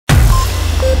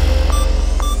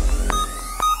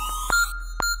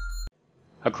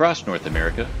Across North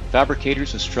America,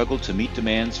 fabricators have struggled to meet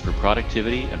demands for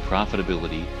productivity and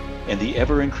profitability and the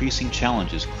ever-increasing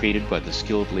challenges created by the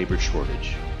skilled labor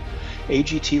shortage.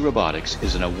 AGT Robotics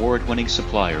is an award-winning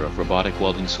supplier of robotic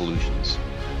welding solutions.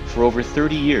 For over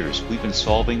 30 years, we've been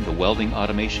solving the welding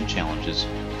automation challenges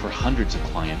for hundreds of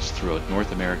clients throughout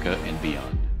North America and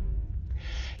beyond.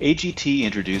 AGT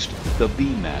introduced the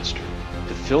BeamMaster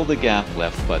to fill the gap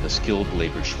left by the skilled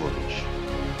labor shortage.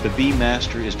 The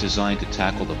BeamMaster is designed to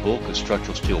tackle the bulk of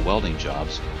structural steel welding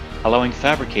jobs, allowing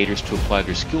fabricators to apply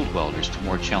their skilled welders to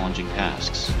more challenging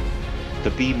tasks.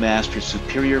 The BeamMaster's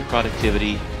superior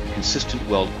productivity, consistent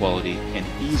weld quality, and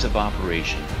ease of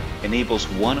operation enables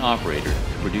one operator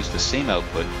to produce the same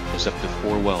output as up to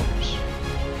 4 welders.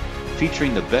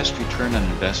 Featuring the best return on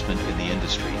investment in the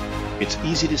industry, it's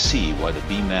easy to see why the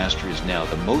BeamMaster is now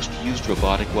the most used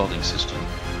robotic welding system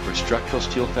for structural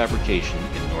steel fabrication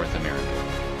in North America.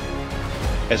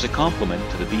 As a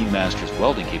complement to the BeamMaster's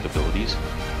welding capabilities,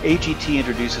 AGT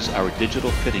introduces our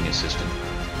digital fitting assistant,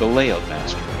 the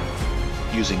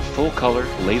LayoutMaster. Using full-color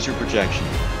laser projection,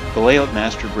 the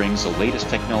LayoutMaster brings the latest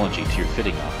technology to your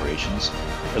fitting operations,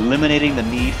 eliminating the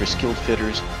need for skilled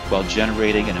fitters while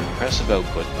generating an impressive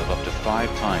output of up to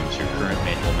 5 times your current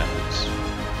manual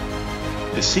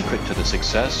methods. The secret to the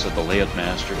success of the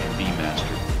LayoutMaster and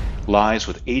BeamMaster lies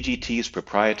with AGT's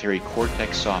proprietary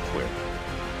Cortex software.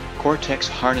 Cortex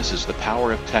harnesses the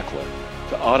power of Tekla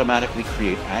to automatically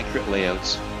create accurate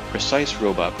layouts, precise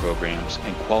robot programs,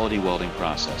 and quality welding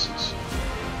processes.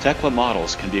 Tekla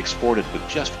models can be exported with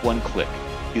just one click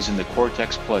using the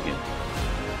Cortex plugin.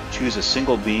 Choose a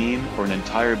single beam or an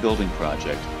entire building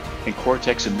project, and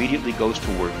Cortex immediately goes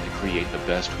to work to create the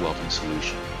best welding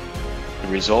solution. The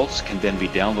results can then be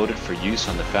downloaded for use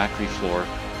on the factory floor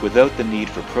without the need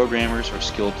for programmers or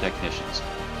skilled technicians.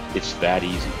 It's that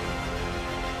easy.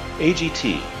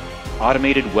 AGT,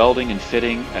 automated welding and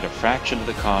fitting at a fraction of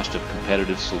the cost of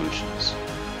competitive solutions.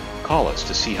 Call us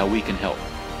to see how we can help.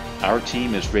 Our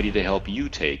team is ready to help you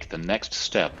take the next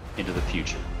step into the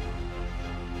future.